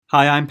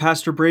Hi, I'm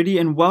Pastor Brady,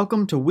 and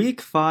welcome to week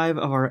 5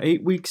 of our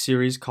 8-week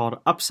series called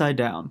Upside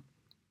Down,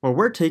 where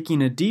we're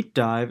taking a deep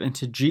dive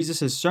into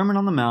Jesus' Sermon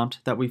on the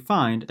Mount that we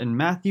find in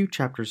Matthew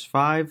chapters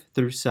 5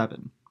 through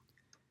 7.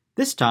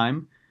 This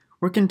time,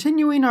 we're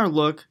continuing our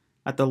look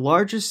at the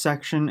largest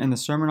section in the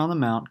Sermon on the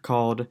Mount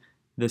called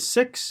the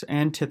 6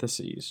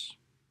 Antitheses.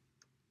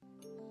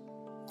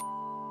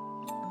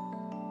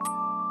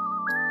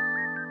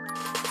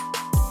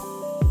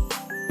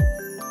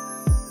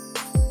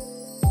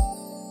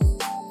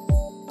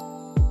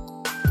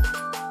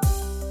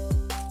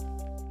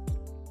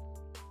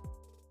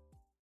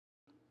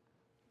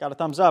 Got a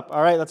thumbs up.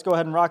 All right, let's go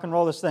ahead and rock and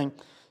roll this thing.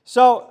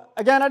 So,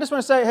 again, I just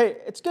want to say, hey,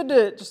 it's good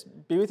to just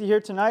be with you here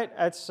tonight.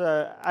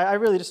 I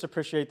really just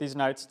appreciate these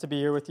nights to be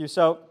here with you.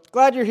 So,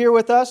 glad you're here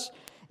with us.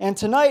 And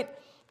tonight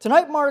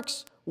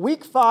marks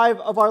week 5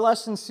 of our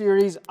lesson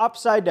series,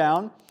 Upside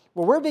Down,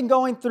 where we've been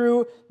going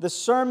through the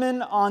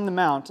Sermon on the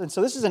Mount. And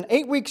so this is an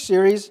 8-week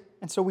series,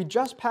 and so we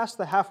just passed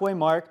the halfway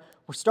mark.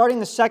 We're starting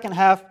the second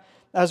half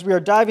as we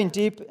are diving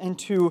deep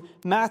into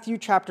Matthew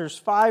chapters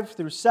 5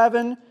 through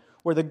 7,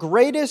 where the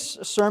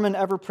greatest sermon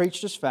ever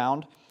preached is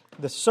found,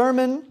 the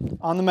Sermon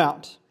on the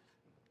Mount.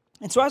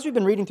 And so as we've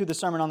been reading through the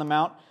Sermon on the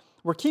Mount,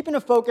 we're keeping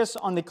a focus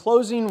on the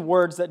closing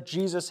words that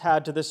Jesus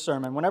had to this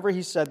sermon whenever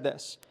he said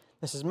this.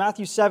 This is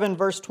Matthew 7,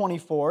 verse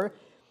 24.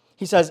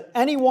 He says,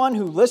 "Anyone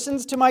who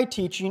listens to my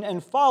teaching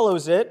and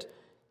follows it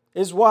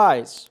is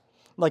wise,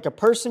 like a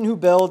person who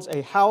builds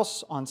a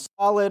house on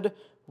solid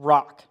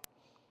rock."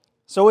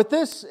 So with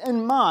this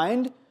in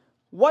mind,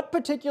 what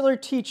particular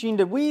teaching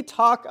did we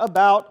talk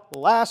about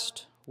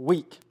last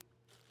week?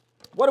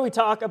 What did we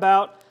talk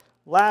about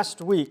last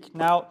week?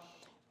 Now,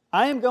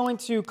 I am going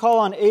to call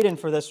on Aiden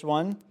for this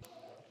one.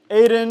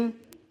 Aiden,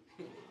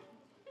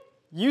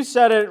 you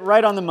said it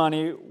right on the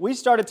money. We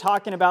started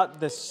talking about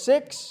the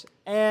 6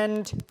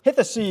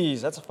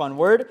 Antitheses. That's a fun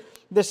word.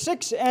 The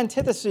 6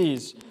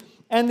 Antitheses.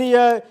 And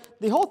the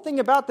whole thing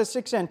about the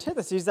 6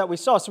 Antitheses that we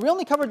saw, so we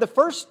only covered the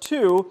first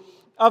 2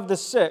 of the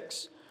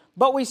 6.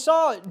 But we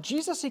saw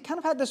Jesus, he kind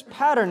of had this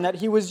pattern that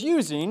he was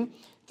using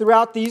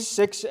throughout these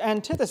 6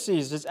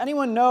 antitheses. Does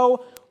anyone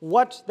know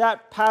what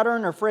that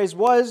pattern or phrase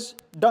was?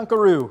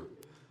 Dunkaroo.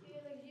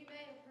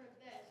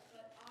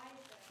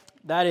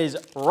 That is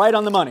right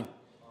on the money.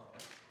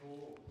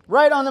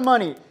 Right on the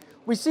money.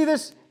 We see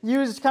this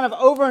used kind of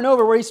over and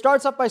over where he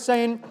starts up by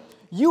saying,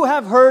 "You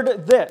have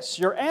heard this.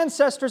 Your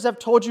ancestors have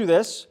told you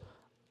this,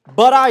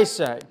 but I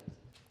say."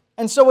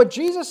 And so what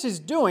Jesus is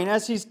doing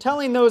as he's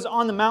telling those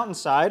on the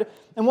mountainside,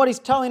 and what he's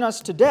telling us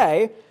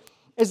today,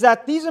 is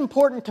that these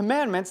important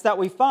commandments that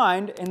we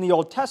find in the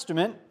Old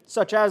Testament,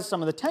 such as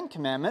some of the 10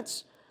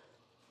 Commandments,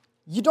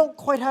 you don't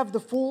quite have the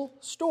full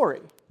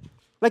story.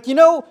 Like, you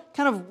know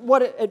kind of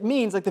what it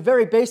means, like the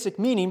very basic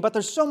meaning, but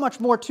there's so much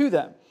more to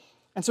them.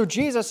 And so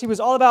Jesus, he was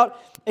all about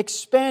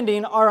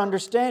expanding our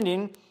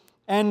understanding.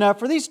 And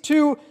for these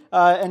 2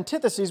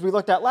 antitheses we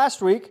looked at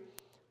last week,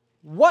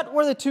 what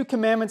were the 2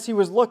 commandments he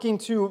was looking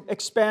to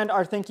expand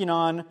our thinking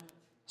on,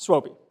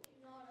 Swoby?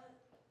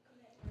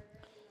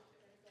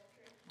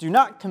 Do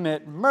not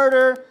commit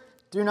murder.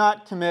 Do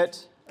not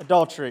commit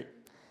adultery.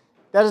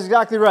 That is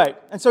exactly right.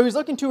 And so he's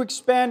looking to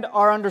expand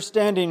our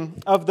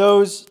understanding of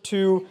those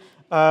two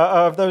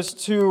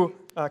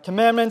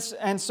commandments.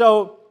 And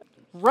so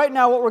right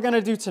now what we're going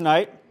to do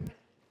tonight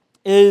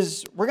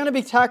is we're going to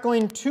be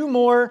tackling 2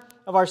 more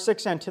of our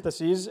 6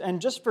 antitheses.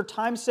 And just for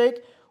time's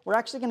sake, we're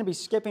actually going to be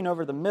skipping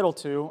over the middle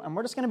 2, and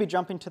we're just going to be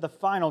jumping to the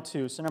final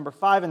 2, so number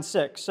 5 and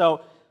 6.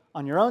 So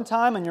on your own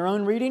time, on your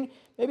own reading,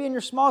 maybe in your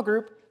small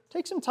group,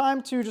 take some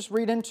time to just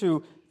read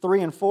into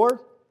 3 and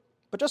 4.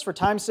 But just for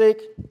time's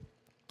sake,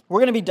 we're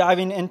going to be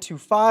diving into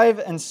 5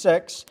 and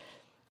 6.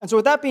 And so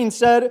with that being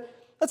said,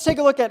 let's take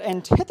a look at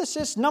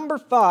antithesis number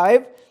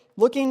 5,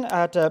 looking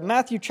at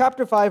Matthew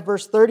chapter 5,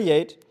 verse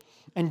 38.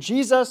 And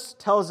Jesus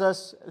tells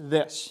us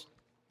this: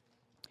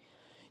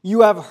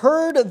 "You have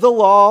heard the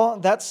law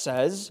that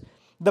says,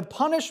 the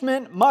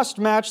punishment must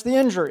match the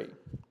injury.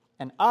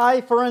 An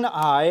eye for an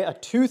eye, a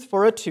tooth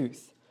for a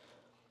tooth.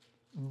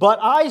 But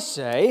I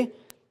say,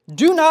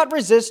 do not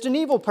resist an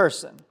evil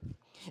person.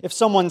 If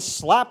someone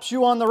slaps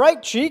you on the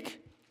right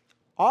cheek,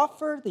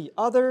 offer the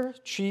other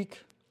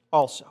cheek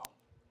also."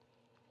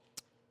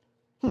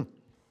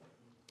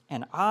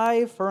 An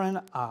eye for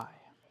an eye.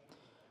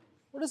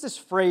 What does this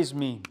phrase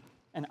mean?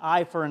 An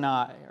eye for an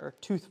eye, or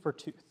a tooth for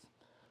tooth.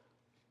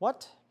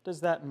 What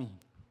does that mean?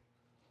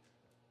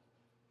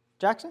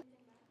 Jackson?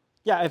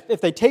 Yeah, if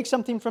they take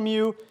something from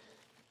you,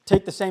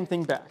 take the same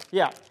thing back.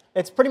 Yeah,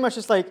 it's pretty much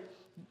just like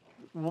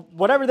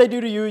whatever they do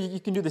to you, you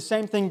can do the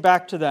same thing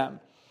back to them.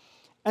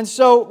 And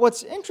so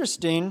what's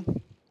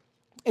interesting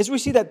is we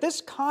see that this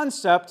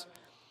concept,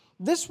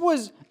 this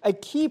was a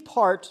key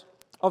part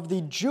of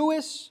the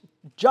Jewish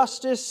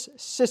justice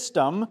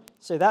system.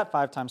 Say that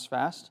 5 times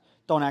fast.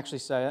 Don't actually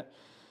say it.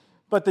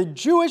 But the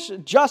Jewish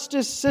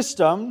justice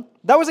system,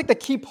 that was like the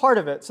key part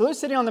of it. So those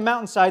sitting on the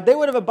mountainside, they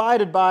would have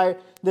abided by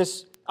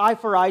this eye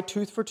for eye,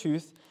 tooth for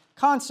tooth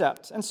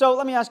concept. And so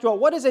let me ask you all,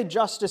 what is a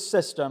justice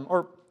system?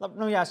 Or let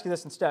me ask you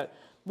this instead.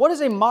 what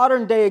is a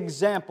modern day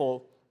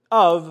example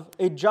of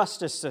a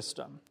justice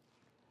system?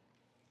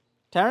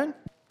 Taryn?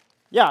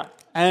 Yeah,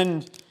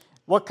 and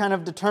what kind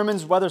of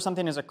determines whether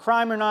something is a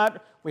crime or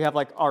not? We have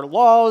like our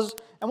laws,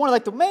 and one of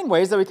like the main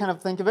ways that we kind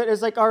of think of it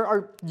is like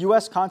our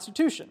U.S.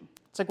 Constitution.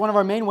 It's like one of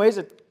our main ways.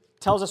 It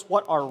tells us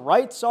what our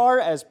rights are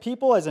as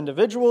people, as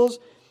individuals.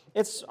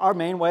 It's our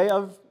main way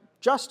of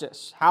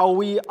justice, how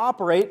we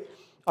operate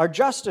our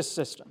justice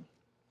system.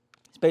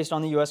 It's based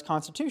on the U.S.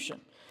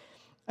 Constitution.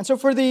 And so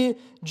for the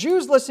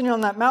Jews listening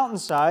on that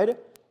mountainside,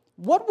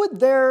 what would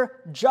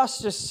their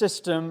justice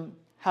system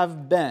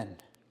have been?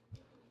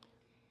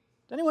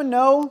 Does anyone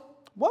know?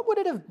 What would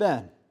it have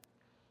been?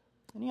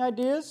 Any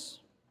ideas?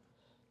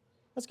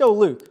 Let's go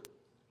Luke.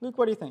 Luke,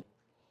 what do you think?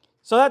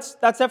 So that's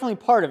definitely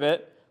part of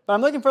it, but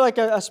I'm looking for like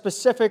a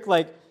specific,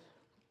 like,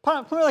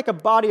 probably like a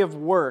body of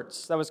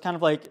words that was kind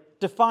of like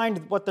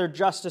defined what their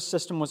justice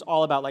system was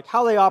all about, like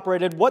how they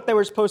operated, what they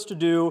were supposed to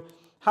do,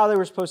 how they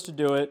were supposed to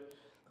do it.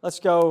 Let's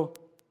go,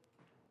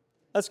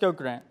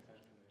 Grant.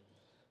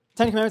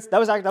 Ten Commandments, that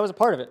was a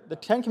part of it. The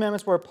Ten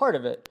Commandments were a part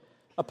of it.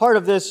 A part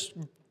of this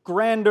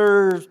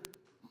grander,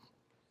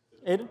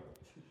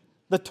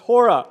 the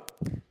Torah.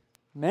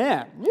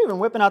 Man, you're even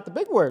whipping out the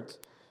big words.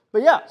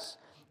 But yes,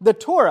 the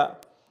Torah.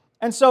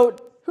 And so,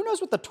 who knows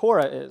what the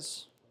Torah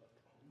is?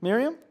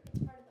 Miriam?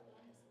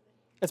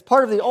 It's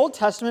part of the Old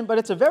Testament, but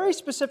it's a very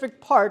specific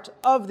part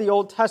of the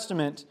Old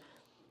Testament.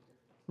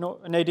 No,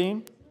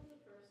 Nadine?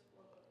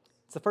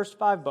 It's the first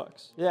 5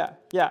 books. Yeah.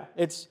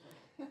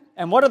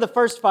 And what are the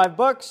first 5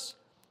 books?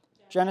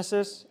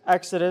 Genesis,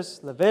 Exodus,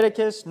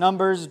 Leviticus,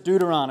 Numbers,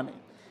 Deuteronomy.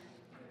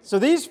 So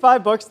these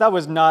 5 books, that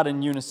was not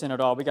in unison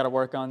at all. We got to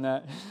work on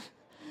that.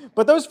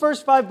 But those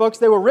first 5 books,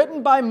 they were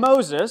written by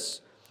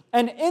Moses,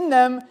 and in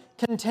them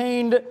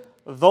contained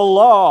the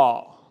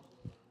law.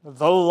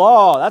 The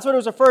law. That's what it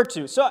was referred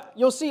to. So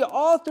you'll see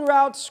all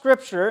throughout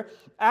Scripture,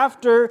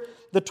 after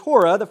the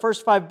Torah, the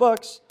first 5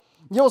 books,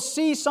 you'll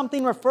see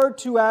something referred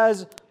to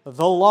as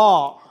the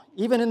law,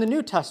 even in the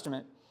New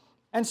Testament.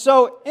 And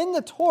so in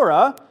the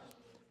Torah,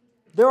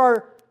 there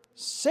are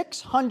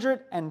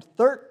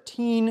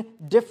 613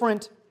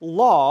 different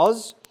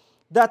laws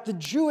that the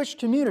Jewish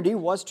community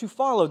was to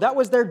follow. That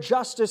was their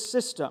justice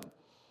system.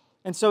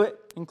 And so it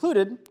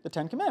included the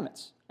 10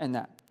 Commandments in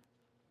that.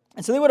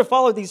 And so they would have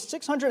followed these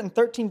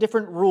 613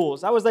 different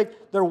rules. That was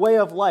like their way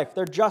of life,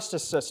 their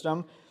justice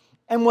system.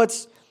 And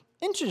what's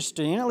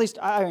interesting, at least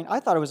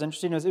I thought it was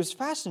interesting, it was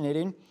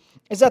fascinating,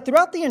 is that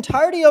throughout the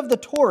entirety of the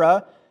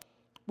Torah,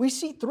 we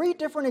see 3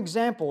 different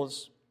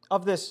examples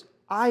of this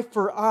eye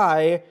for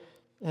eye,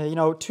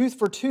 tooth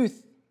for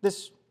tooth,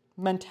 this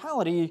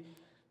mentality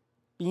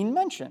being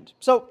mentioned.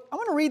 So I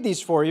want to read these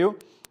for you,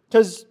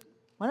 because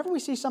whenever we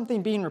see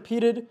something being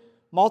repeated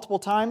multiple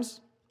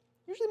times,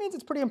 usually means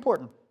it's pretty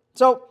important.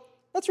 So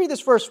let's read this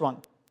first one.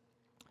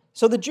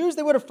 So the Jews,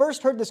 they would have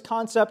first heard this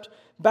concept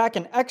back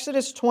in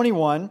Exodus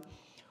 21,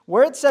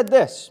 where it said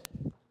this: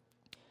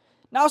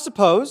 "Now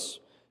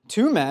suppose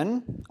 2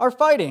 men are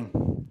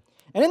fighting,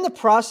 and in the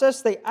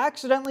process they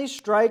accidentally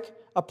strike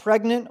a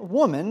pregnant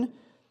woman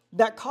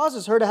that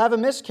causes her to have a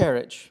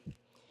miscarriage.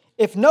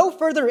 If no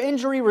further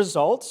injury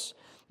results,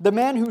 the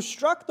man who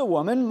struck the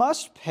woman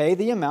must pay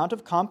the amount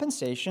of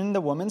compensation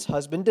the woman's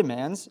husband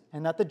demands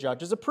and that the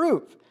judges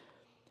approve.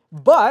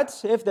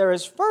 But if there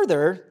is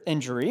further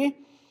injury,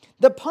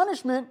 the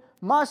punishment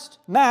must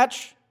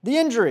match the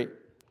injury.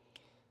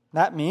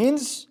 That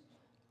means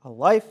a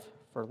life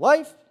for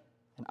life,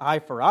 an eye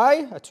for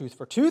eye, a tooth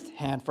for tooth,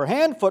 hand for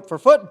hand, foot for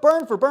foot,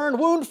 burn for burn,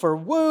 wound for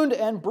wound,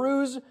 and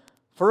bruise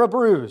for a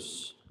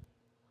bruise."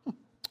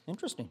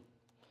 Interesting.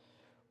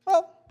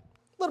 Well,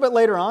 a little bit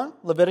later on,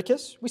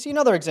 Leviticus, we see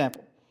another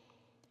example.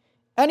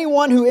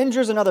 "Anyone who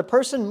injures another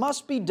person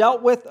must be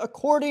dealt with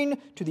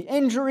according to the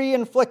injury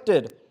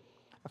inflicted.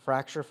 A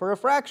fracture for a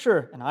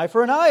fracture, an eye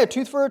for an eye, a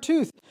tooth for a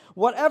tooth.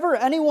 Whatever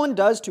anyone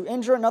does to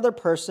injure another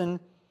person,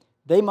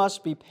 they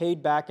must be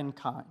paid back in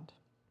kind."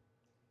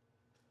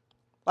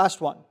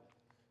 Last one.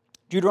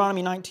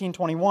 Deuteronomy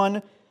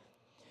 19:21.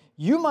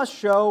 "You must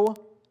show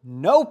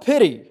no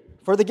pity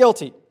for the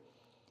guilty.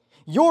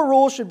 Your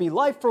rule should be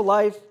life for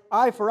life,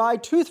 eye for eye,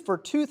 tooth for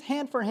tooth,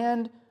 hand for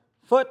hand,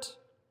 foot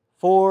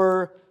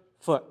for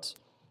foot."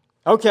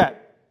 Okay,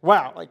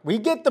 wow, we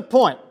get the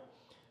point.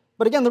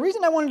 But again, the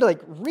reason I wanted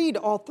to read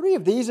all 3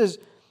 of these is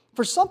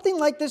for something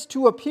like this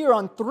to appear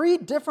on 3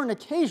 different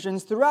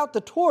occasions throughout the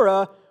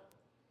Torah,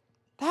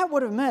 that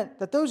would have meant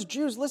that those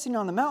Jews listening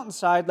on the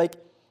mountainside,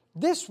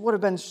 this would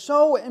have been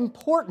so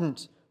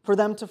important for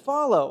them to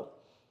follow.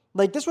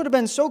 This would have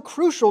been so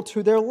crucial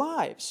to their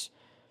lives.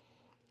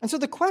 And so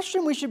the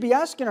question we should be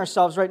asking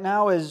ourselves right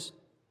now is,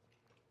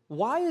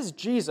 why is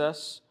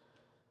Jesus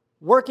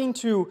working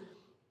to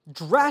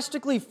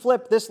drastically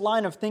flip this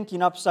line of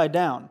thinking upside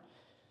down?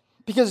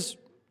 Because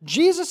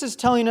Jesus is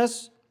telling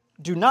us,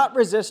 do not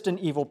resist an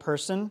evil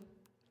person,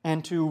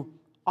 and to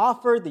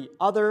offer the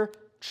other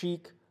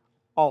cheek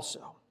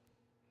also.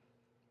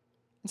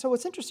 And so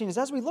what's interesting is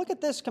as we look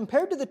at this,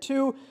 compared to the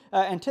 2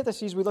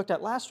 antitheses we looked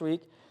at last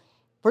week,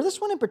 for this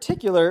one in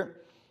particular,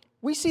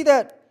 we see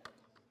that,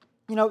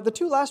 the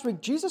two last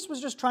week, Jesus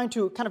was just trying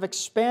to kind of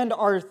expand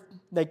our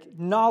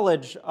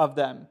knowledge of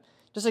them.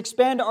 Just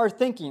expand our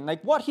thinking.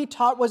 What he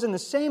taught was in the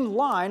same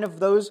line of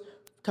those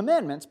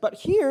commandments. But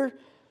here,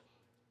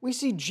 we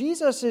see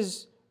Jesus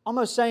is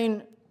almost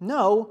saying,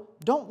 no,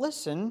 don't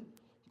listen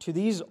to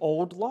these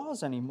old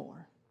laws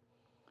anymore.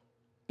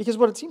 Because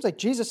what it seems like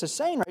Jesus is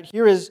saying right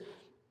here is,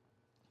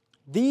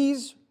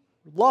 these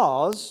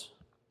laws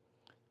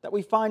that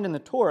we find in the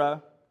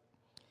Torah,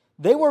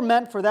 they were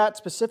meant for that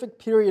specific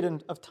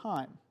period of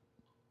time.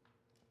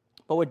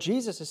 But what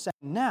Jesus is saying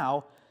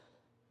now,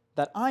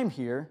 that I'm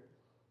here,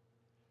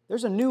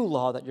 there's a new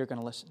law that you're going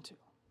to listen to.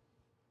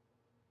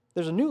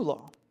 There's a new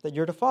law that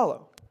you're to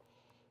follow.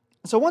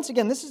 So once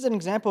again, this is an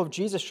example of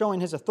Jesus showing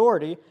his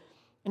authority.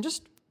 And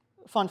just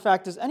a fun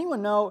fact, does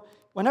anyone know,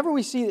 whenever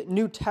we see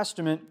New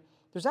Testament,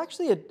 there's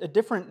actually a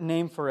different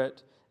name for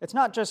it. It's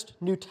not just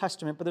New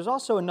Testament, but there's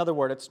also another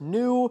word. It's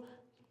new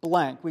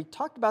blank. We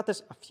talked about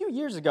this a few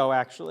years ago,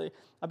 actually.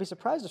 I'd be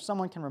surprised if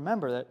someone can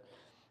remember that.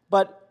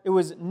 But it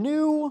was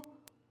new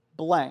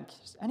blank.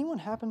 Does anyone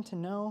happen to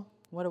know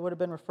what it would have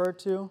been referred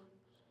to?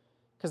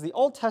 Because the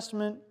Old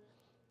Testament,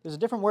 there's a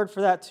different word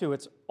for that too.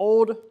 It's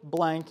old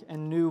blank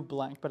and new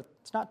blank, but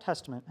it's not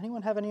Testament.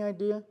 Anyone have any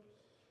idea?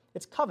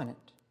 It's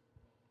covenant.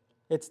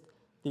 It's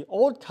the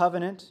old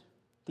covenant,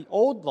 the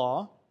old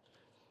law,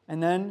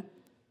 and then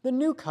the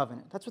new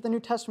covenant. That's what the New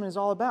Testament is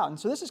all about. And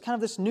so this is kind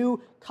of this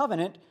new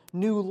covenant,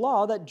 new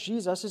law that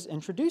Jesus is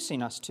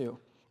introducing us to.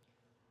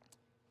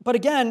 But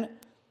again,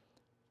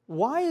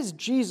 why is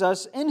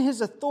Jesus, in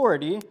his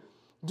authority,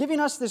 giving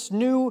us this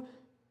new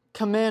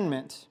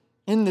commandment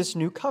in this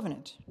new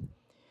covenant?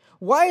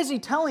 Why is he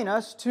telling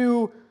us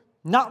to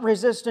not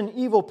resist an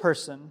evil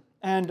person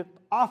and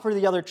offer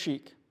the other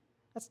cheek?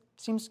 That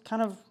seems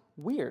kind of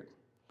weird.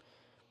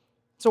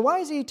 So why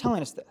is he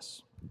telling us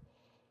this?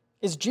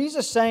 Is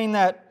Jesus saying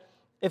that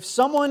if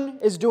someone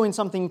is doing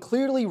something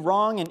clearly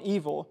wrong and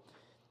evil,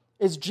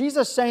 is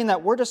Jesus saying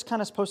that we're just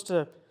kind of supposed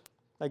to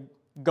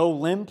go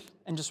limp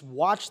and just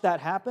watch that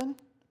happen?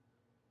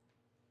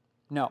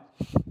 No.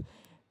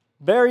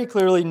 Very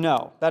clearly,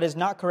 no. That is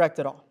not correct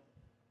at all.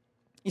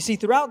 You see,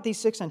 throughout these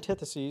 6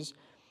 antitheses,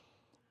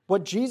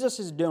 what Jesus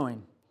is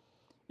doing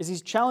is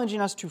he's challenging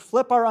us to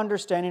flip our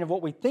understanding of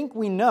what we think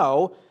we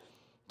know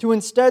to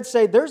instead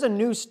say, there's a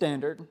new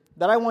standard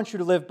that I want you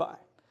to live by.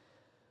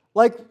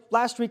 Like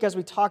last week as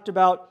we talked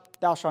about,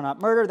 thou shalt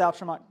not murder, thou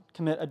shalt not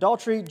commit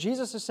adultery,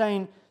 Jesus is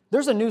saying,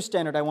 there's a new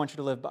standard I want you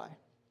to live by.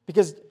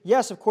 Because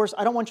yes, of course,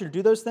 I don't want you to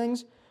do those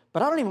things,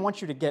 but I don't even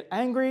want you to get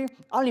angry.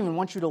 I don't even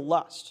want you to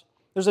lust.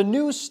 There's a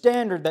new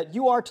standard that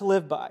you are to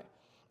live by.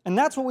 And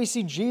that's what we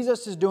see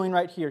Jesus is doing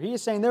right here. He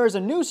is saying there is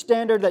a new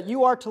standard that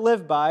you are to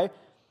live by,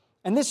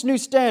 and this new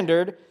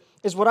standard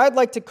is what I'd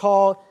like to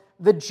call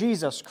the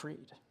Jesus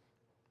Creed.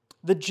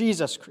 The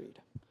Jesus Creed.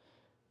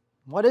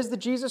 What is the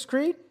Jesus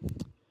Creed?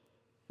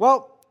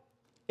 Well,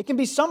 it can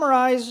be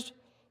summarized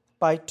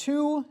by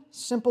 2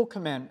 simple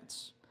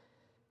commandments.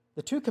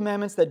 The 2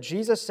 commandments that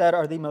Jesus said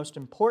are the most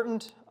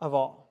important of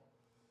all.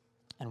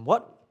 And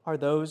what are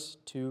those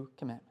 2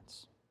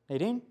 commandments?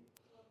 Nadine?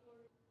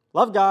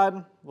 Love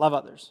God, love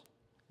others.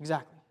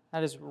 Exactly.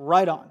 That is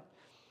right on.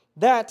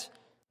 That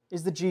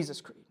is the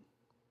Jesus Creed.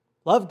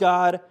 Love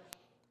God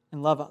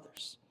and love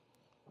others.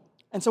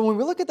 And so when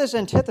we look at this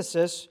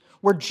antithesis,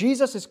 where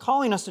Jesus is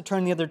calling us to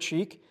turn the other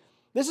cheek,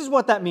 this is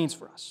what that means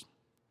for us.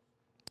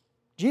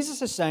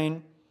 Jesus is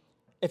saying,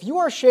 if you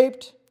are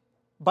shaped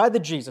by the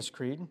Jesus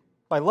Creed,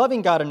 by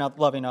loving God and not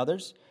loving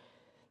others,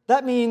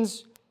 that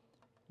means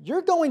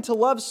you're going to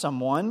love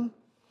someone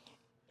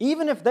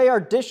even if they are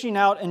dishing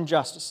out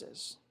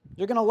injustices.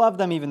 You're going to love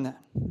them even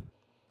then.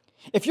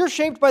 If you're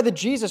shaped by the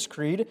Jesus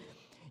Creed,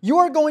 you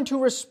are going to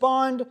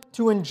respond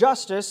to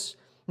injustice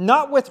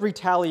not with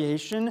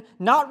retaliation,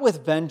 not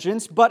with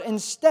vengeance, but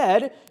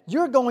instead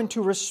you're going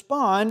to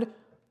respond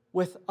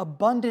with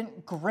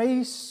abundant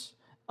grace,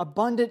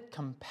 abundant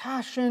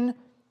compassion,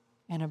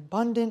 and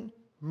abundant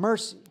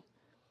mercy.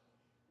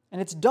 And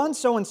it's done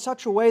so in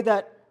such a way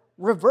that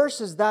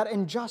reverses that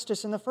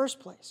injustice in the first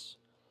place.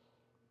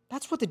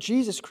 That's what the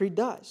Jesus Creed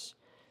does.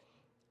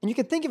 And you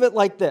can think of it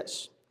like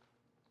this.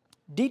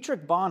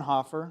 Dietrich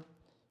Bonhoeffer,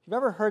 if you've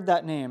ever heard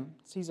that name,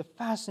 he's a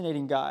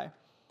fascinating guy.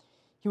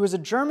 He was a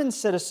German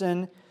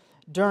citizen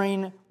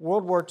during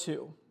World War II.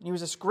 He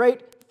was this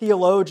great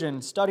theologian,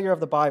 studier of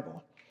the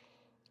Bible.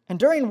 And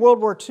during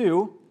World War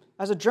II,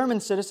 as a German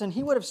citizen,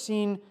 he would have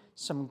seen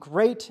some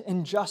great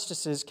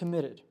injustices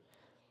committed.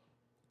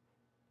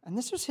 And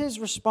this was his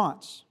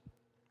response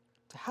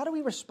to how do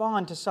we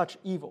respond to such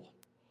evil?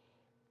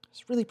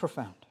 It's really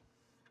profound.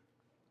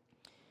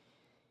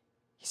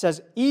 He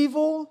says,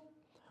 evil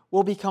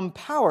will become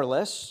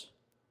powerless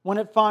when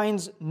it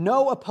finds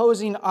no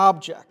opposing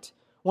object,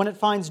 when it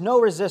finds no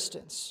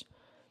resistance.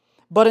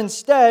 But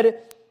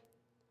instead,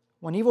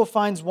 when evil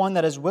finds one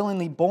that is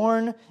willingly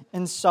born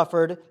and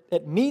suffered,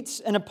 it meets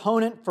an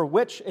opponent for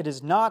which it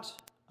is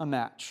not a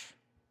match.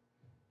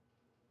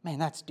 Man,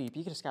 that's deep.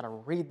 You just got to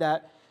read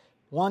that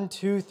 1,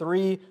 2,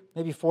 3,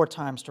 maybe 4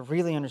 times to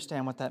really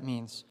understand what that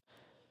means.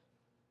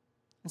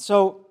 And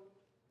so,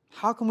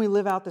 How can we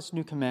live out this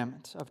new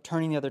commandment of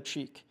turning the other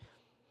cheek?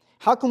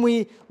 How can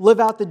we live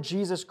out the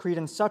Jesus Creed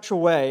in such a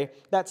way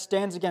that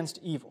stands against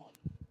evil?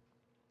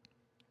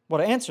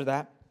 Well, to answer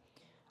that,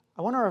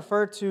 I want to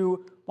refer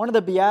to one of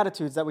the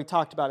Beatitudes that we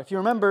talked about. If you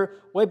remember,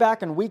 way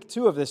back in week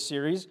 2 of this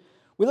series,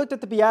 we looked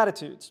at the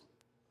Beatitudes.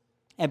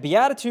 And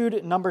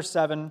Beatitude number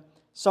 7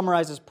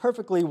 summarizes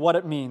perfectly what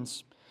it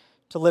means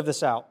to live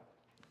this out.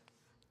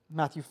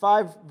 Matthew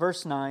 5,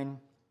 verse 9,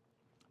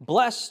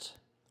 "Blessed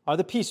are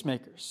the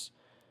peacemakers,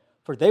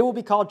 for they will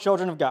be called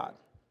children of God."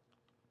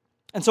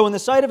 And so in the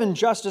sight of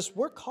injustice,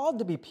 we're called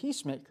to be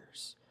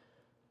peacemakers.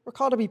 We're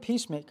called to be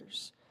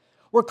peacemakers.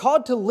 We're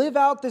called to live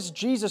out this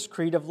Jesus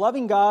Creed of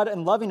loving God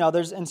and loving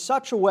others in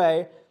such a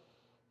way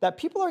that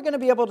people are going to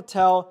be able to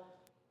tell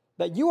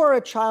that you are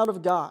a child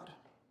of God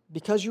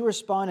because you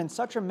respond in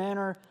such a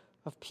manner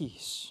of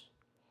peace.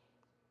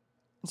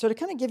 And so to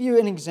kind of give you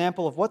an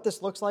example of what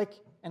this looks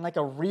like in like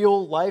a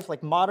real life,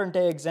 like modern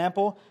day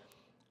example,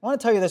 I want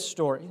to tell you this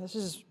story. This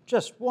is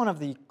just one of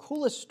the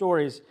coolest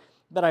stories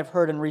that I've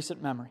heard in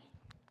recent memory.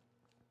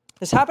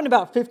 This happened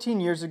about 15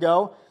 years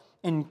ago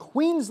in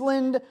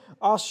Queensland,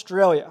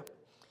 Australia.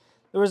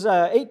 There was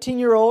an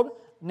 18-year-old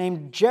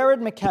named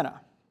Jared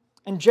McKenna.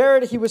 And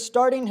Jared, he was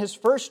starting his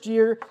first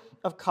year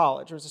of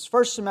college. It was his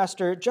first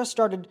semester, just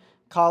started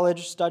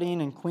college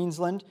studying in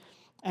Queensland.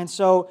 And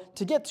so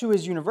to get to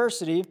his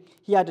university,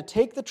 he had to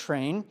take the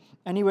train,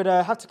 and he would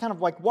have to kind of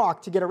like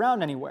walk to get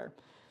around anywhere.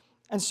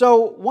 And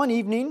so one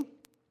evening,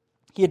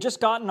 he had just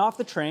gotten off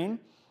the train.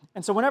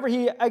 And so whenever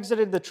he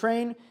exited the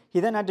train, he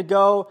then had to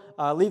go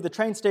leave the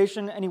train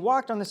station, and he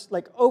walked on this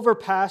like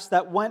overpass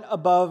that went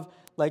above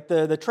like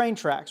the train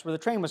tracks where the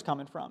train was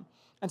coming from.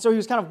 And so he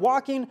was kind of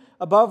walking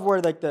above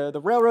where like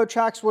the railroad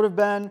tracks would have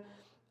been.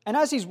 And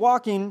as he's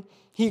walking,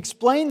 he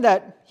explained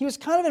that he was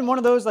kind of in one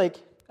of those,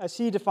 like, as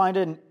he defined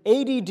it, an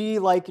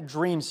ADD-like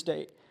dream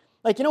state.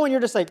 Like, you know when you're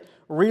just like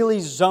really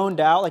zoned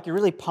out, like you're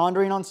really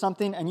pondering on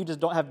something and you just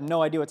don't have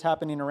no idea what's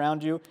happening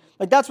around you?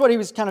 Like that's what he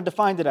was kind of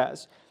defined it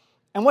as.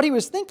 And what he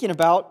was thinking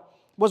about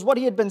was what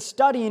he had been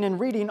studying and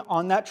reading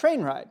on that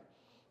train ride.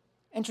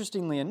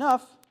 Interestingly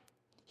enough,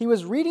 he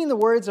was reading the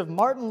words of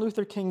Martin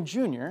Luther King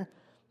Jr.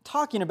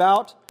 talking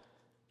about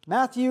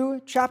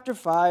Matthew chapter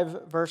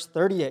 5, verse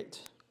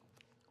 38,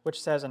 which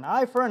says, "An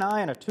eye for an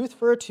eye and a tooth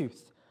for a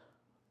tooth,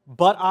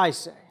 but I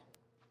say."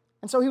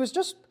 And so he was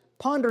just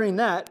pondering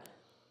that.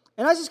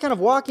 And as he's kind of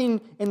walking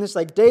in this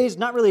like daze,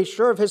 not really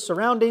sure of his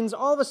surroundings,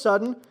 all of a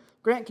sudden,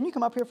 Grant, can you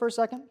come up here for a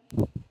second?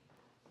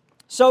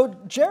 So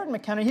Jared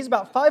McKenna, he's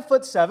about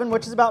 5'7",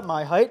 which is about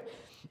my height.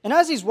 And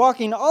as he's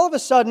walking, all of a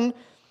sudden,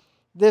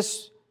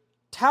 this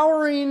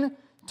towering,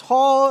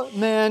 tall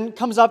man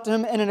comes up to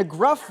him and in a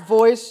gruff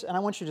voice, and I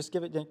want you to just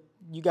give it,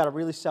 you got to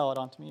really sell it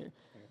onto me.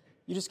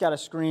 You just got to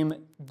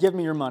scream, "Give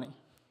me your money."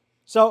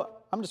 So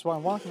I'm just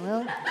walking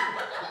around.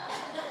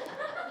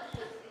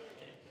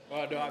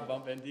 Oh, do I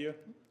bump into you?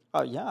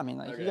 Oh, yeah, I mean,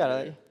 like, you got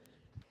to...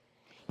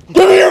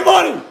 Give me your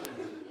money!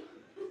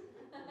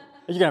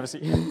 You can have a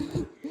seat.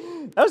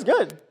 That was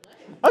good.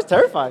 I was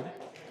terrified.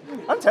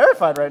 I'm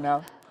terrified right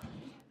now.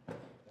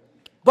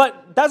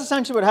 But that's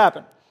essentially what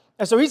happened.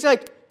 And so he's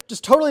like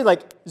just totally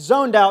like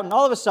zoned out, and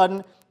all of a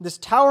sudden, this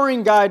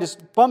towering guy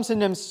just bumps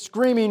into him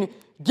screaming,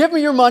 "Give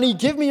me your money,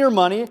 give me your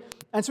money."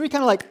 And so he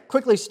kind of like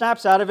quickly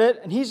snaps out of it,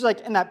 and he's like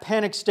in that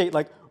panic state,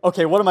 like,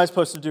 okay, what am I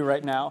supposed to do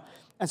right now?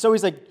 And so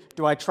he's like,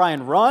 do I try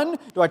and run?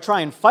 Do I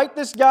try and fight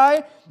this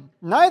guy?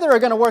 Neither are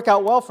going to work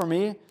out well for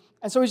me.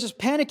 And so he's just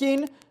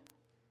panicking.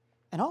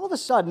 And all of a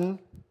sudden,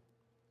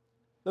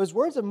 those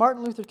words of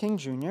Martin Luther King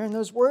Jr. and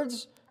those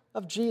words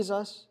of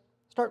Jesus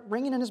start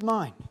ringing in his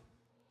mind.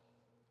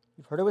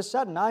 You've heard it was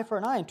said, "An eye for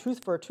an eye and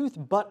tooth for a tooth,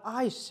 but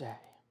I say."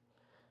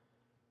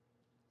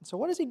 And so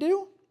what does he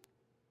do?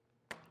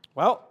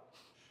 Well,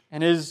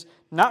 and is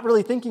not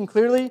really thinking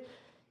clearly,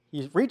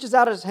 he reaches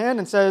out his hand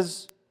and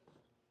says,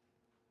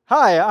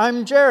 "Hi,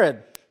 I'm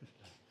Jared."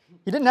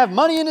 He didn't have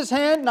money in his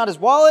hand, not his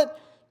wallet,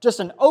 just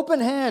an open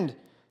hand.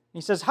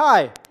 He says,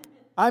 "Hi,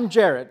 I'm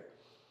Jared."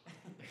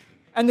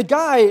 And the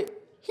guy,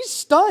 he's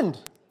stunned.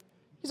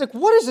 He's like,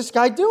 "What is this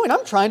guy doing?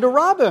 I'm trying to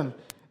rob him."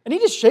 And he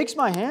just shakes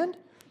my hand.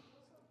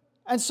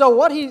 And so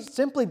what he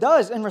simply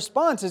does in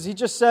response is he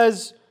just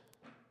says,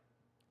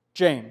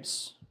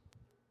 "James."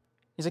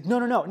 He's like, no,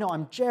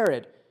 I'm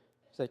Jared.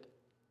 He's like,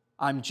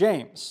 "I'm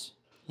James."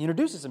 He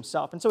introduces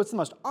himself. And so it's the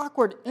most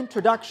awkward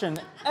introduction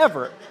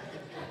ever.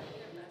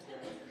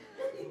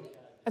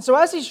 And so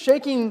as he's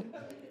shaking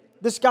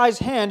this guy's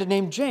hand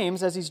named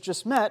James, as he's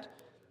just met,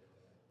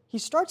 he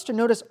starts to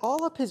notice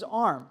all up his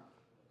arm,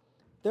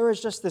 there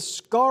is just this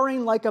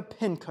scarring like a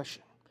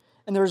pincushion.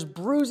 And there's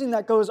bruising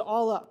that goes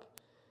all up.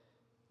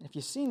 And if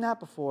you've seen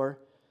that before,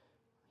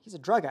 he's a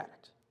drug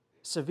addict,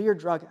 severe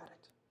drug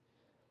addict.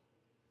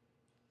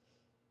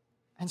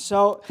 And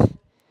so,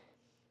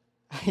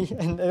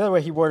 and the other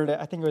way he worded it,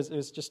 I think it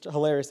was just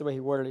hilarious the way he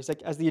worded it. He's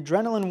like, "As the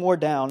adrenaline wore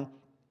down,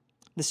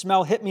 the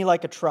smell hit me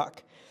like a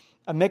truck.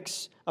 A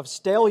mix of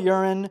stale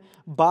urine,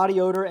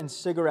 body odor, and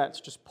cigarettes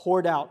just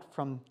poured out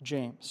from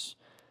James."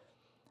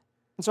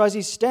 And so as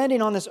he's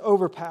standing on this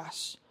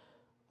overpass,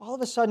 all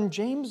of a sudden,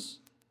 James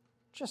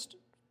just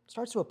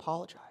starts to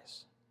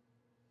apologize.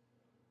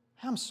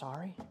 I'm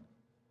sorry.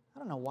 I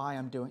don't know why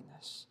I'm doing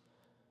this.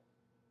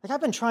 Like,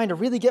 I've been trying to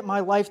really get my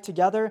life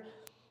together.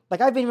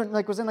 Like, I've even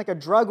was in a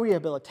drug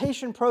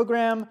rehabilitation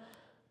program,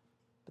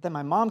 but then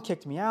my mom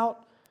kicked me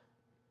out,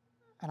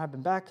 and I've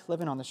been back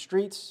living on the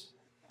streets,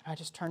 and I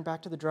just turned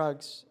back to the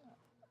drugs.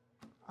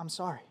 I'm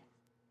sorry.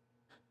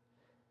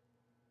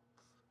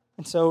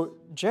 And so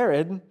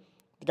Jared,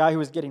 the guy who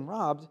was getting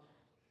robbed,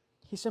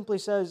 he simply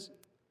says,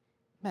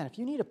 man, if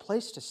you need a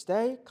place to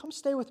stay, come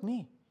stay with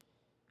me.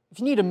 If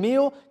you need a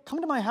meal,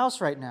 come to my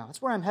house right now.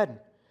 That's where I'm heading.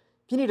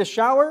 If you need a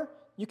shower,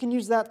 you can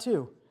use that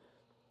too.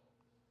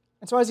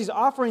 And so as he's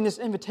offering this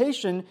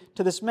invitation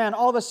to this man,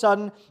 all of a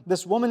sudden,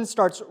 this woman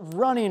starts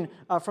running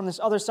from this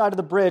other side of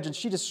the bridge, and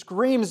she just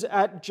screams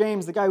at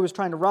James, the guy who was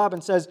trying to rob,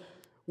 and says,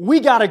 we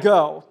gotta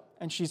go.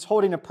 And she's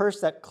holding a purse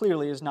that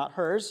clearly is not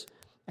hers,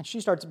 and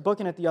she starts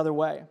booking it the other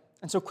way.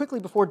 And so quickly,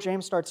 before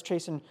James starts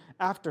chasing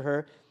after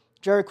her,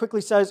 Jared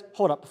quickly says,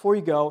 hold up, before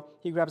you go,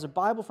 he grabs a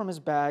Bible from his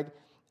bag,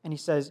 and he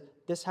says,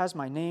 this has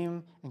my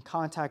name and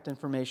contact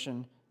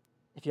information.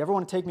 If you ever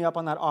want to take me up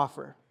on that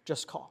offer,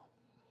 just call.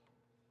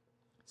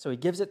 So he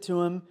gives it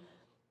to him,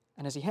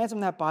 and as he hands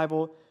him that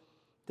Bible,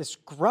 this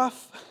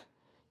gruff,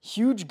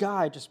 huge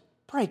guy just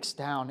breaks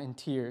down in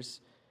tears.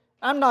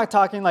 I'm not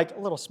talking like a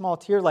little small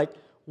tear, like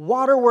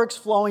waterworks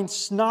flowing,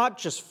 snot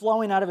just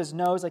flowing out of his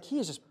nose. Like he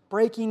is just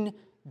breaking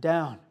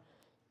down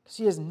because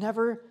he has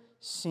never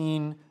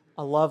seen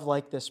a love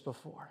like this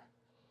before.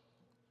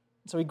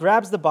 So he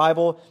grabs the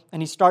Bible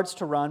and he starts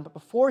to run, but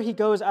before he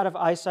goes out of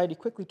eyesight, he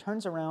quickly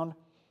turns around,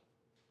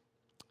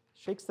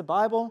 shakes the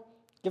Bible,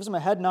 gives him a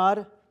head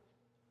nod,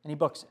 and he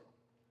books it.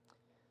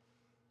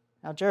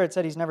 Now, Jared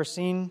said he's never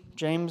seen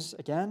James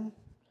again,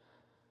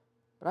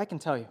 but I can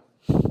tell you,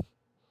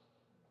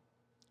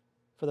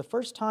 for the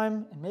first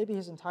time in maybe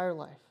his entire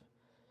life,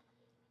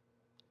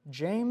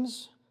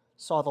 James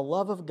saw the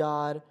love of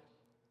God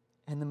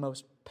in the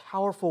most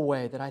powerful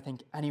way that I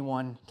think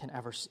anyone can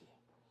ever see.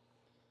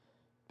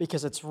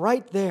 Because it's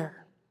right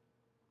there,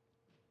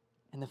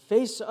 in the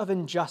face of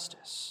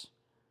injustice,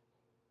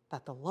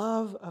 that the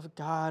love of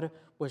God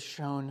was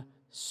shown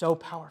so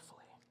powerfully.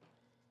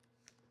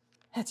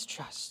 It's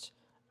just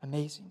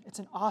amazing. It's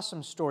an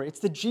awesome story. It's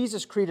the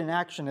Jesus Creed in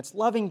action. It's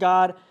loving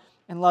God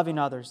and loving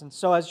others. And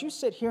so as you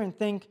sit here and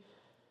think,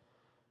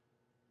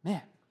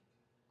 man,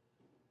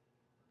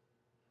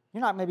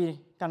 you're not maybe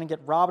going to get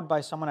robbed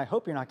by someone. I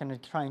hope you're not going to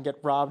try and get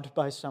robbed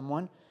by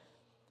someone.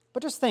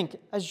 But just think,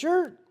 as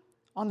you're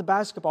on the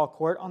basketball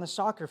court, on the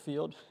soccer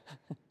field,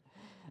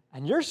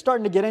 and you're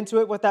starting to get into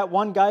it with that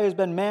one guy who's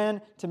been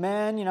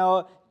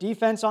man-to-man,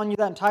 defense on you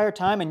that entire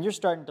time, and you're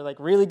starting to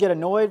really get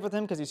annoyed with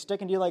him because he's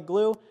sticking to you like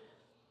glue.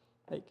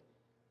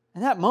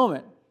 In that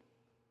moment,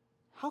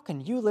 how can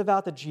you live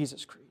out the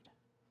Jesus Creed?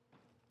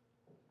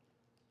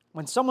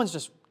 When someone's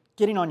just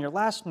getting on your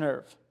last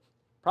nerve,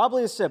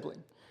 probably a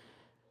sibling,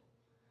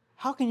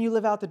 how can you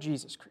live out the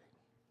Jesus Creed?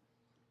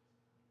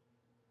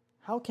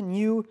 How can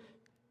you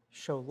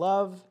show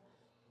love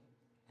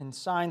in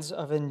signs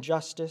of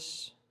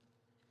injustice?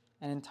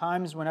 And in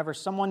times whenever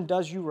someone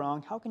does you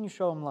wrong, how can you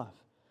show them love?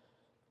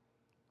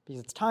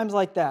 Because it's times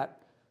like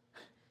that,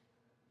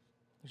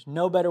 there's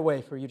no better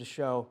way for you to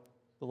show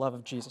the love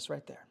of Jesus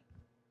right there.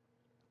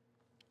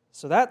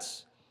 So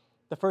that's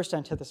the first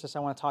antithesis I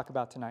want to talk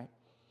about tonight.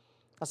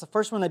 That's the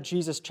first one that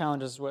Jesus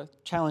challenges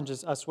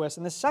us with.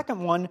 And the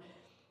second one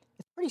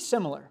is pretty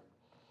similar.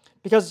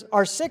 Because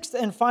our sixth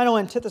and final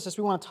antithesis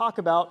we want to talk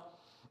about,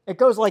 it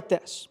goes like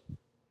this.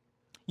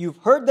 You've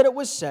heard that it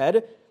was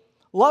said,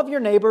 love your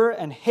neighbor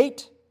and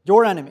hate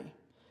your enemy.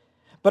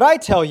 But I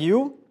tell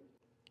you,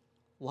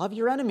 love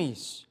your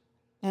enemies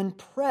and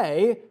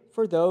pray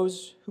for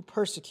those who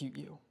persecute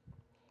you.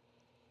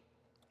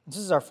 This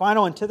is our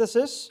final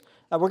antithesis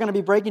that we're going to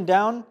be breaking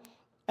down.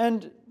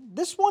 And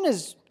this one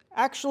is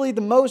actually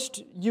the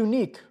most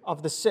unique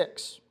of the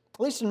six, at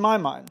least in my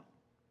mind.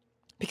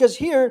 Because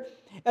here,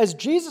 as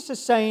Jesus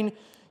is saying,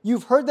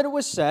 you've heard that it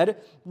was said,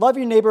 love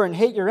your neighbor and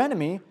hate your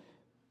enemy,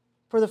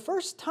 for the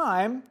first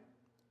time,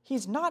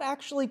 he's not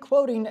actually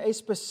quoting a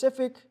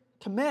specific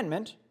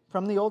commandment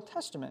from the Old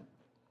Testament.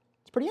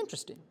 It's pretty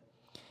interesting.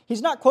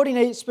 He's not quoting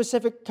a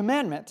specific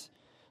commandment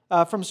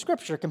from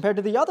Scripture compared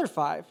to the other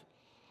five.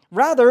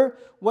 Rather,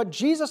 what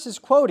Jesus is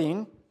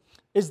quoting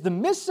is the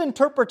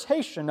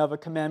misinterpretation of a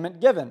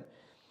commandment given,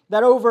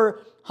 that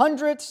over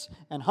hundreds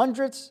and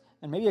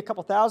maybe a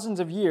couple thousands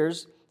of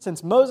years,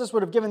 since Moses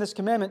would have given this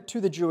commandment to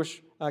the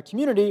Jewish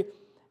community,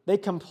 they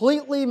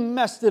completely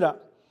messed it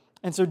up.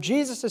 And so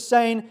Jesus is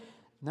saying,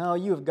 no,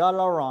 you have got it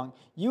all wrong.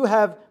 You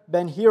have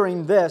been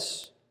hearing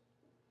this,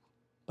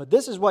 but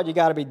this is what you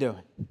got to be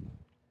doing.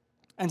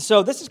 And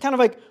so this is kind of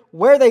like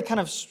where they kind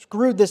of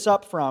screwed this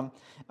up from,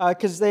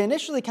 because they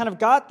initially kind of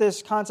got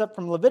this concept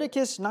from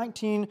Leviticus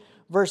 19,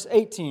 verse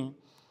 18,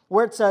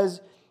 where it says,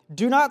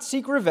 do not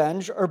seek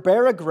revenge or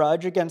bear a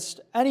grudge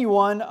against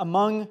anyone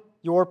among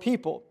your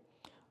people,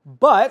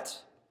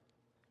 but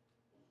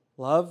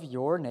love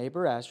your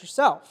neighbor as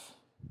yourself.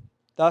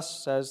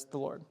 Thus says the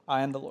Lord,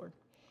 I am the Lord.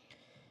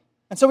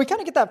 And so we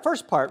kind of get that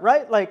first part,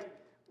 right? Like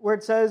where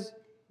it says,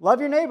 love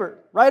your neighbor,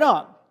 right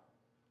on.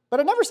 But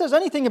it never says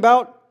anything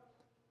about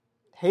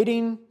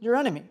hating your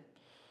enemy.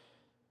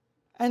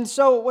 And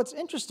so what's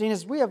interesting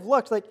is we have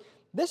looked, like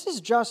this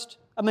is just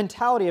a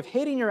mentality of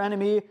hating your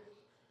enemy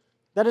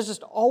that has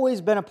just always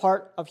been a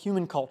part of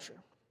human culture.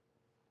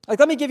 Like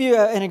let me give you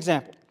an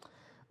example.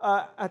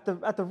 At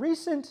the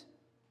recent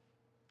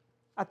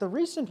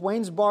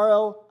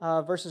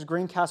Waynesboro versus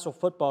Greencastle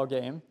football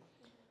game,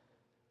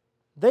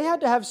 they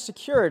had to have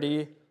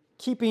security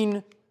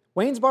keeping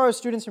Waynesboro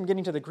students from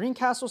getting to the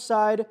Greencastle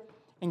side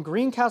and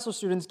Greencastle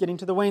students getting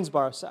to the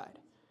Waynesboro side.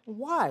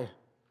 Why?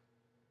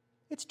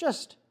 It's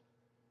just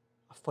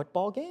a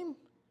football game.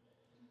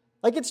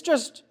 Like it's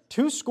just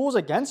two schools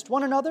against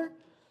one another.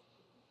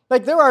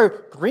 Like there are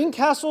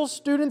Greencastle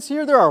students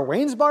here, there are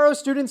Waynesboro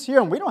students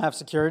here, and we don't have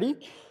security.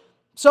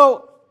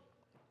 So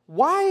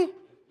why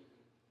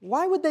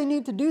would they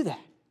need to do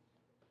that?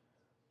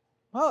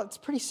 Well, it's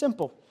pretty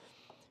simple.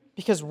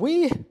 Because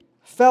we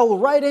fell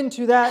right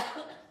into that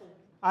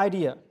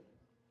idea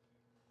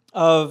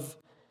of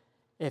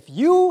if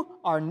you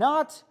are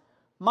not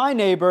my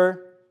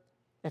neighbor,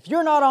 if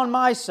you're not on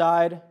my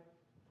side,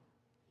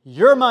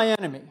 you're my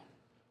enemy.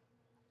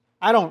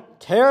 I don't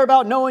care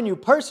about knowing you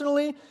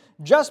personally.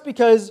 Just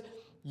because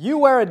you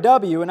wear a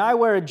W and I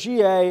wear a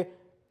GA,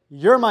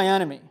 you're my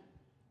enemy.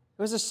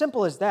 It was as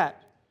simple as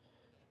that.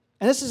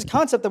 And this is a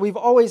concept that we've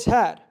always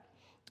had.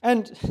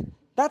 And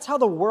that's how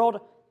the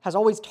world has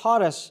always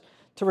taught us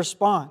to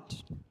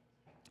respond,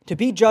 to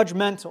be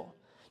judgmental,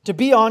 to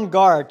be on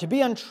guard, to be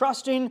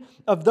untrusting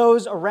of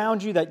those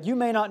around you that you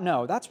may not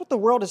know. That's what the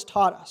world has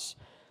taught us.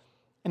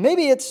 And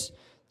maybe it's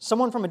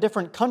someone from a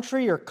different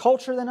country or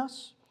culture than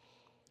us.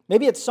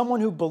 Maybe it's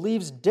someone who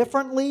believes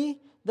differently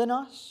than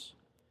us.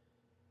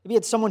 Maybe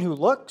it's someone who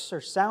looks or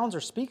sounds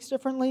or speaks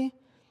differently.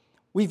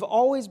 We've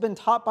always been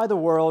taught by the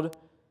world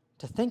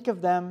to think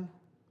of them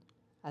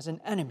as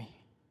an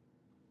enemy.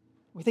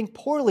 We think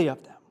poorly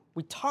of them.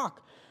 We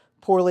talk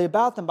poorly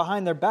about them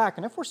behind their back.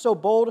 And if we're so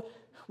bold,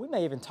 we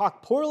may even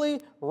talk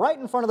poorly right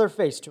in front of their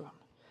face to them.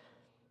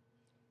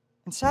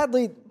 And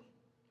sadly,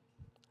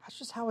 that's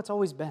just how it's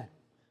always been.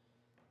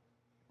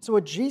 So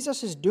what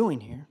Jesus is doing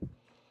here,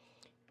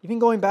 even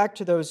going back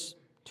to those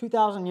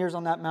 2,000 years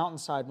on that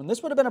mountainside, when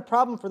this would have been a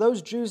problem for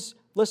those Jews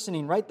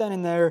listening right then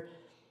and there,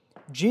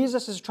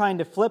 Jesus is trying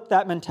to flip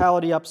that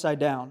mentality upside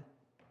down.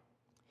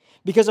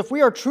 Because if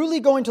we are truly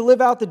going to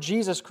live out the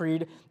Jesus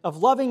creed of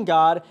loving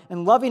God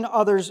and loving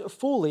others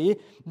fully,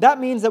 that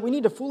means that we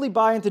need to fully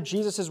buy into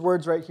Jesus'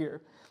 words right here.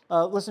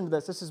 Listen to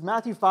this. This is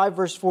Matthew 5,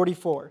 verse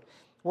 44,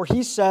 where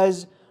he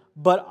says,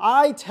 "But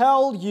I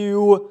tell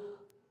you,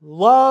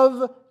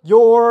 love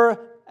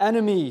your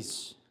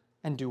enemies."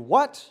 And do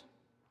what?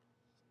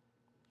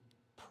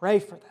 Pray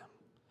for them.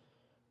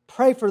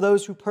 Pray for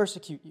those who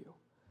persecute you.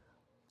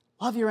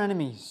 Love your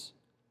enemies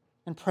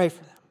and pray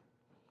for them.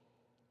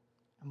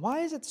 And why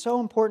is it so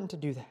important to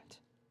do that?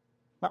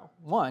 Well,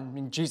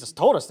 one, Jesus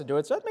told us to do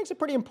it, so that makes it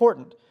pretty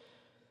important.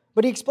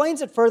 But he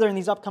explains it further in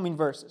these upcoming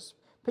verses.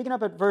 Picking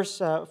up at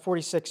verse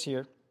 46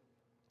 here.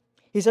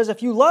 He says,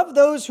 "If you love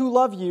those who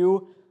love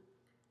you,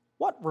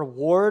 what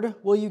reward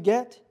will you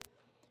get?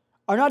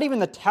 Are not even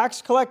the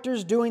tax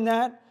collectors doing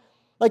that?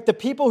 Like the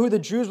people who the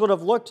Jews would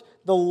have looked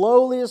the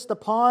lowliest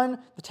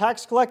upon, the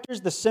tax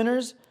collectors, the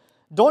sinners,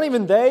 don't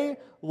even they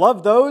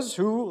love those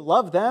who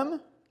love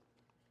them?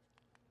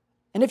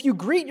 And if you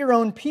greet your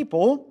own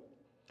people,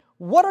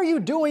 what are you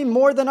doing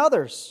more than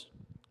others?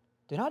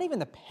 Do not even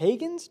the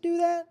pagans do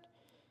that?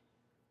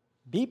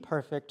 Be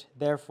perfect,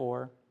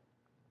 therefore,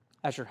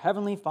 as your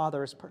heavenly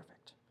Father is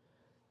perfect."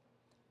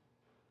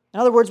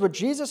 In other words, what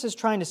Jesus is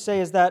trying to say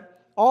is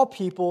that all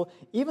people,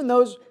 even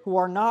those who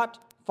are not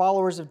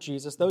followers of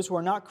Jesus, those who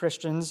are not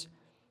Christians,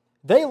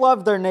 they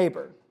love their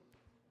neighbor.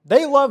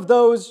 They love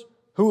those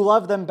who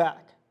love them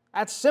back.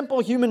 That's simple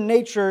human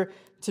nature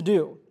to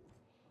do.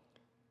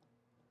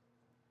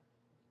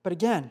 But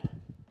again,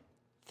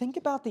 think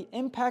about the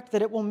impact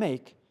that it will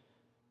make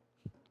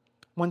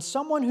when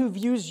someone who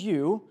views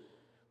you,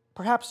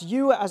 perhaps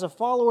you as a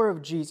follower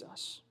of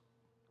Jesus,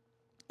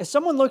 if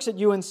someone looks at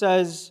you and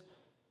says,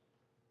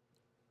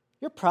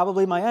 "You're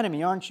probably my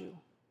enemy, aren't you?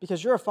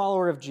 Because you're a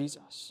follower of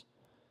Jesus."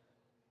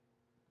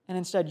 And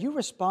instead you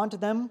respond to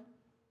them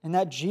in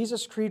that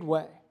Jesus Creed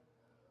way,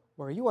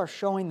 where you are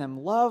showing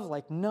them love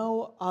like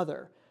no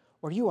other,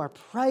 where you are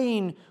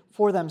praying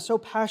for them so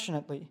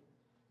passionately,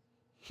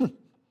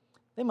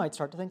 they might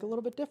start to think a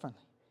little bit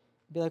differently.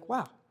 Be like,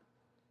 "Wow,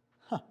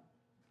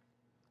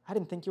 I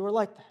didn't think you were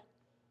like that.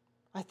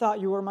 I thought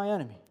you were my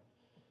enemy."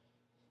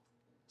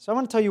 So I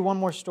want to tell you one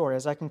more story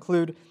as I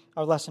conclude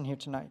our lesson here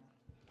tonight.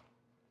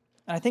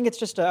 And I think it's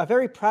just a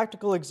very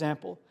practical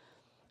example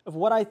of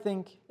what I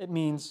think it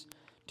means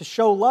to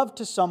show love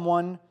to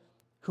someone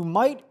who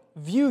might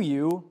view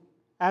you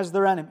as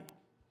their enemy.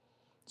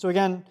 So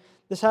again,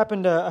 this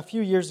happened a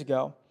few years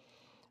ago,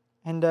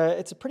 and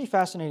it's a pretty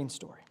fascinating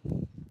story.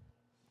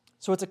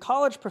 So it's a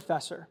college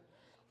professor,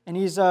 and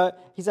he's at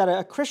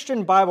a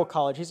Christian Bible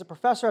college. He's a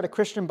professor at a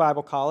Christian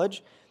Bible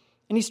college,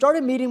 And he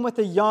started meeting with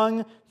a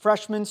young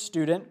freshman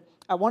student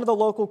at one of the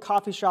local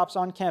coffee shops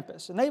on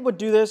campus. And they would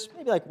do this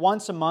maybe like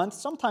once a month,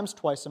 sometimes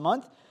twice a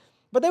month.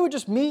 But they would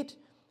just meet,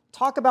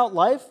 talk about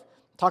life,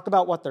 talk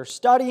about what they're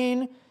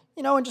studying,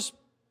 and just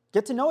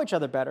get to know each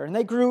other better. And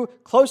they grew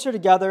closer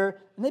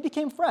together, and they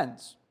became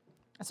friends.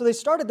 And so they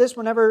started this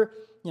whenever,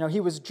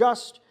 he was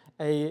just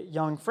a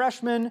young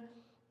freshman,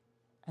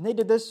 and they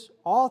did this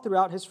all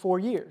throughout his 4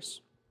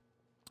 years.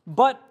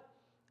 But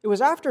it was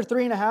after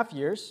 3.5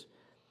 years,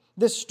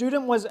 this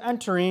student was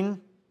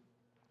entering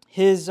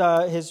his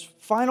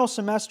final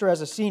semester as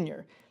a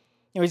senior.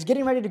 He's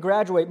getting ready to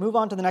graduate, move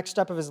on to the next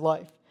step of his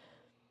life.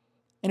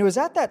 And it was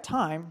at that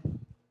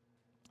time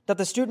that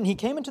the student, he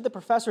came into the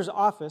professor's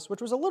office,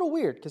 which was a little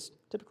weird because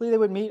typically they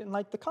would meet in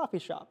like the coffee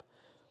shop.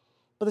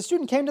 But the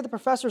student came to the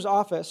professor's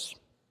office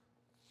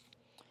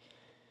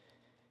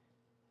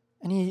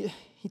and he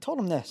told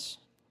him this.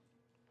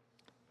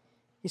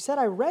 He said,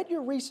 "I read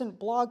your recent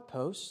blog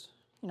post."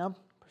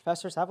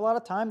 Professors have a lot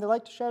of time. They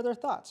like to share their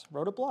thoughts.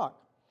 Wrote a blog.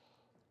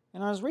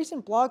 And on his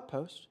recent blog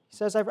post, he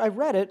says, I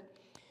read it,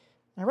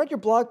 and I read your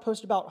blog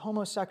post about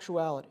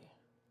homosexuality.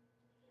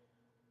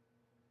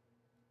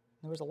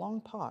 There was a long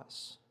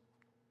pause.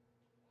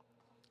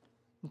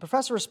 The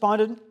professor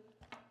responded,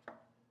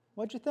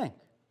 "What'd you think?"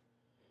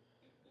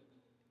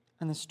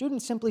 And the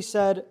student simply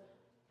said,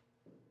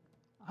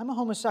 "I'm a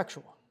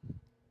homosexual."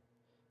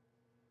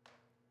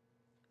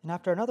 And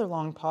after another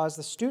long pause,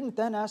 the student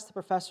then asked the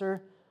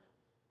professor,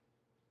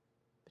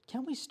 "But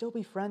can we still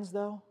be friends,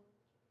 though?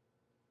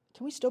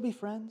 Can we still be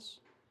friends?"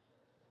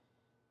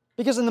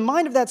 Because in the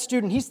mind of that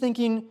student, he's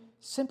thinking,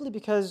 simply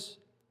because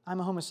I'm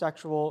a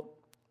homosexual,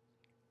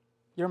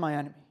 you're my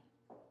enemy.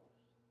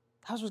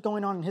 That's what's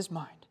going on in his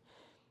mind.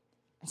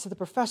 And so the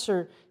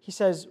professor, he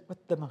says,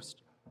 with the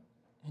most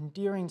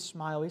endearing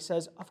smile, he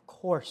says, "Of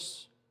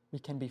course we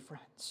can be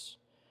friends.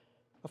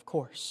 Of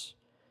course."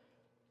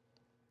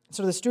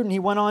 So the student, he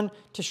went on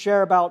to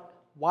share about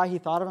why he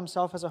thought of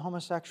himself as a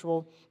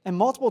homosexual. And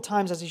multiple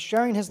times as he's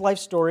sharing his life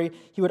story,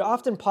 he would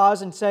often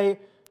pause and say,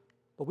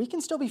 "But we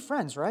can still be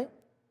friends, right?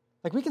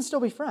 Like we can still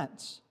be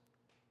friends."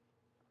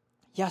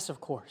 "Yes, of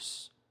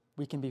course,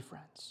 we can be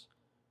friends.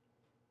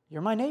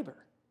 You're my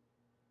neighbor."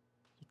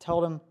 He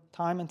told him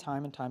time and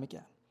time and time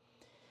again.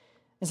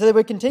 And so they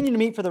would continue to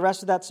meet for the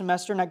rest of that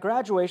semester. And at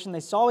graduation, they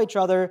saw each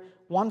other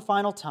one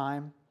final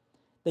time.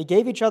 They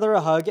gave each other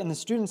a hug, and the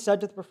student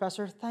said to the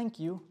professor, "Thank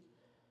you.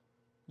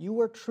 You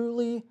were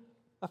truly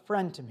a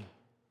friend to me.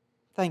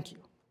 Thank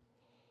you."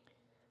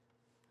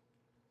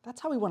 That's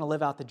how we want to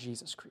live out the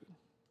Jesus Creed,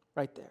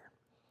 right there.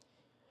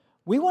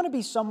 We want to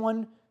be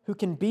someone who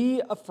can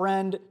be a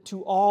friend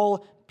to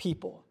all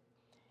people,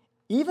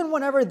 even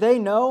whenever they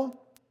know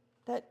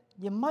that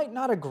you might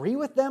not agree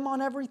with them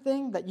on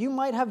everything, that you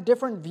might have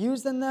different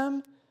views than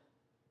them.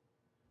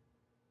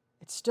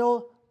 It's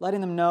still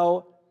letting them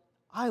know,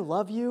 I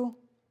love you,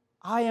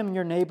 I am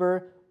your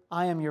neighbor,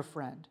 I am your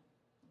friend.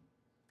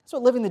 That's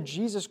what living the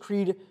Jesus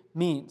Creed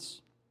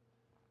means.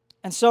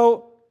 And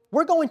so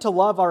we're going to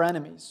love our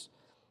enemies.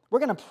 We're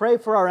going to pray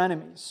for our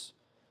enemies.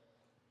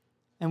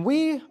 And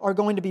we are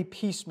going to be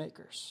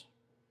peacemakers.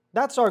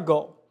 That's our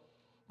goal.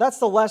 That's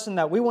the lesson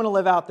that we want to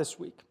live out this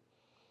week.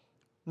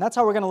 And that's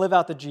how we're going to live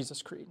out the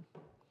Jesus Creed.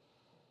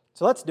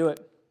 So let's do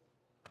it.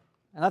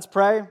 And let's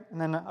pray,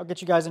 and then I'll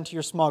get you guys into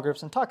your small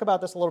groups and talk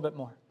about this a little bit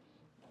more.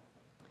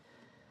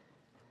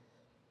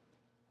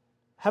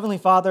 Heavenly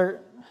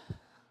Father,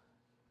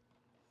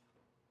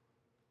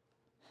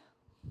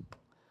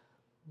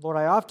 Lord,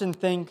 I often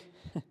think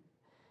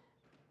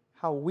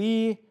how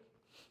we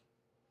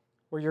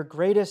were your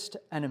greatest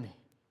enemy.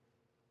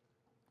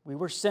 We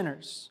were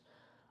sinners,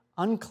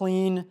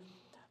 unclean,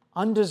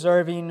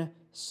 undeserving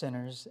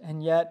sinners,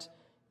 and yet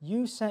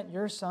you sent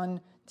your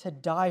Son to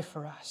die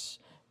for us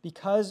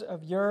because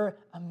of your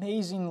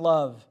amazing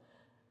love.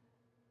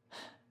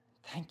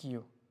 Thank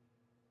you.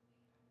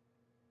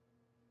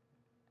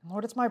 And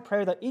Lord, it's my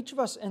prayer that each of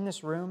us in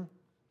this room,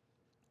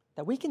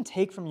 that we can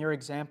take from your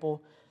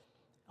example,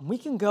 and we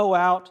can go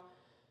out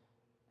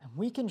and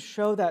we can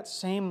show that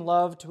same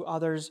love to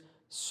others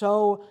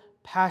so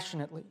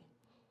passionately.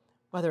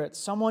 Whether it's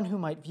someone who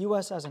might view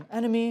us as an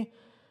enemy,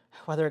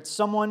 whether it's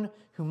someone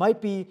who might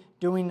be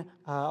doing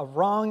a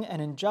wrong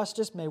and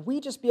injustice, may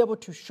we just be able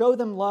to show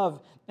them love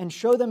and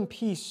show them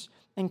peace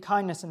and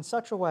kindness in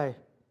such a way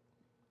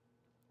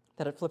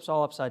that it flips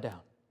all upside down.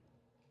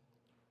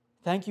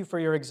 Thank you for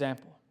your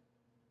example.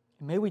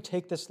 And may we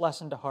take this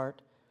lesson to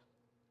heart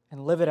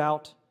and live it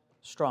out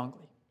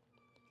strongly.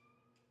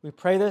 We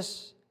pray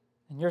this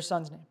in your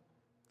Son's name.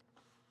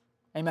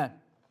 Amen.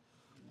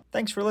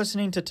 Thanks for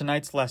listening to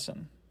tonight's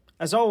lesson.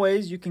 As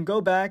always, you can go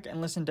back and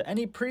listen to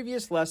any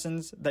previous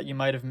lessons that you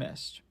might have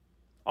missed.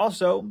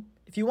 Also,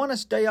 if you want to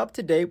stay up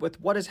to date with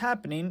what is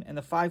happening in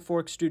the Five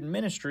Forks Student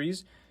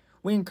Ministries,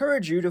 we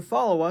encourage you to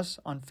follow us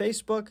on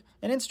Facebook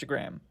and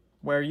Instagram,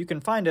 where you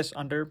can find us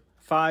under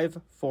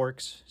Five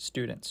Forks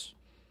Students.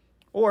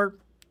 Or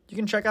you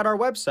can check out our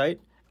website,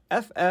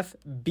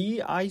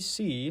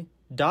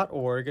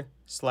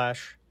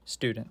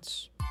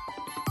 ffbic.org/students.